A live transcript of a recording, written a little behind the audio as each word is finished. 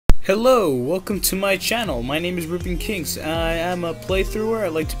Hello, welcome to my channel. My name is Ruben Kings. I am a playthrougher. I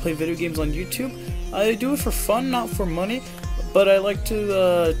like to play video games on YouTube. I do it for fun, not for money, but I like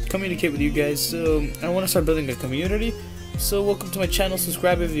to communicate with you guys, so I want to start building a community. So welcome to my channel.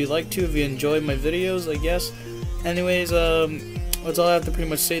 Subscribe if you like to, if you enjoy my videos, I guess. Anyways, that's all I have to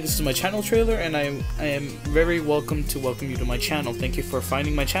pretty much say. This is my channel trailer, and I am very welcome to welcome you to my channel. Thank you for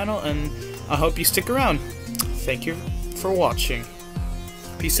finding my channel, and I hope you stick around. Thank you for watching.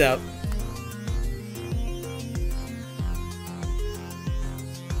 Peace out.